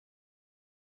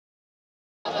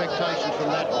expectations from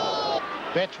that one.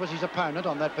 Betts was his opponent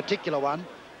on that particular one.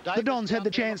 The Dons had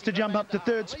the chance to jump up to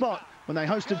third spot when they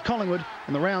hosted Collingwood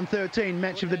in the round 13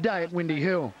 match of the day at Windy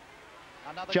Hill.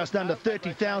 Just under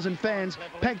 30,000 fans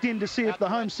packed in to see if the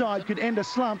home side could end a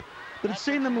slump that had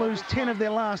seen them lose 10 of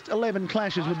their last 11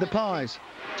 clashes with the Pies.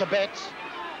 To Betts.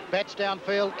 Betts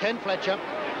downfield. Ken Fletcher.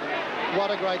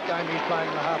 What a great game he's playing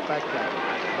in the half-back game.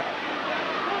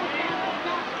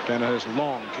 Danaher's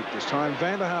long kick this time.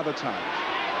 Van der Haar the touch.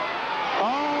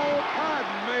 Oh,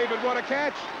 pardon me, but what a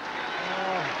catch.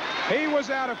 He was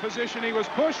out of position. He was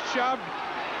pushed, shoved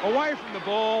away from the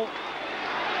ball.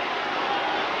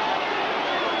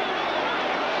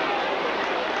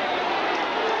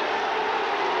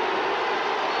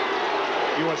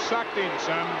 You were sucked in,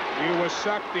 son. You were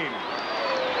sucked in.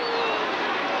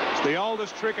 It's the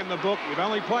oldest trick in the book. You've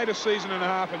only played a season and a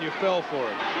half and you fell for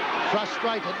it.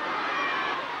 Frustrated.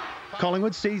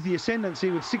 Collingwood seized the ascendancy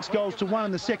with 6 goals to 1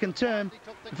 in the second term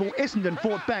before Essendon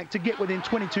fought back to get within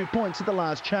 22 points at the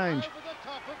last change.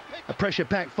 A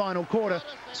pressure-packed final quarter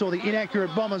saw the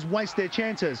inaccurate Bombers waste their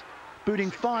chances,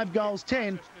 booting 5 goals 10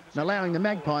 and allowing the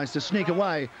Magpies to sneak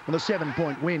away with a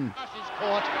 7-point win.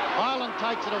 Ireland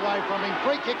takes it away from him.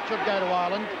 Free kick should go to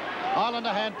Ireland. Ireland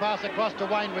a hand pass across to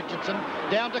Wayne Richardson,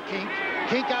 down to Kink.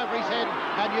 Kink over his head,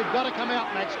 and you've got to come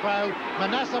out, Max Pro.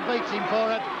 Manasseh beats him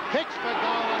for it, kicks for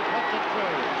goal and puts it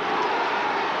through.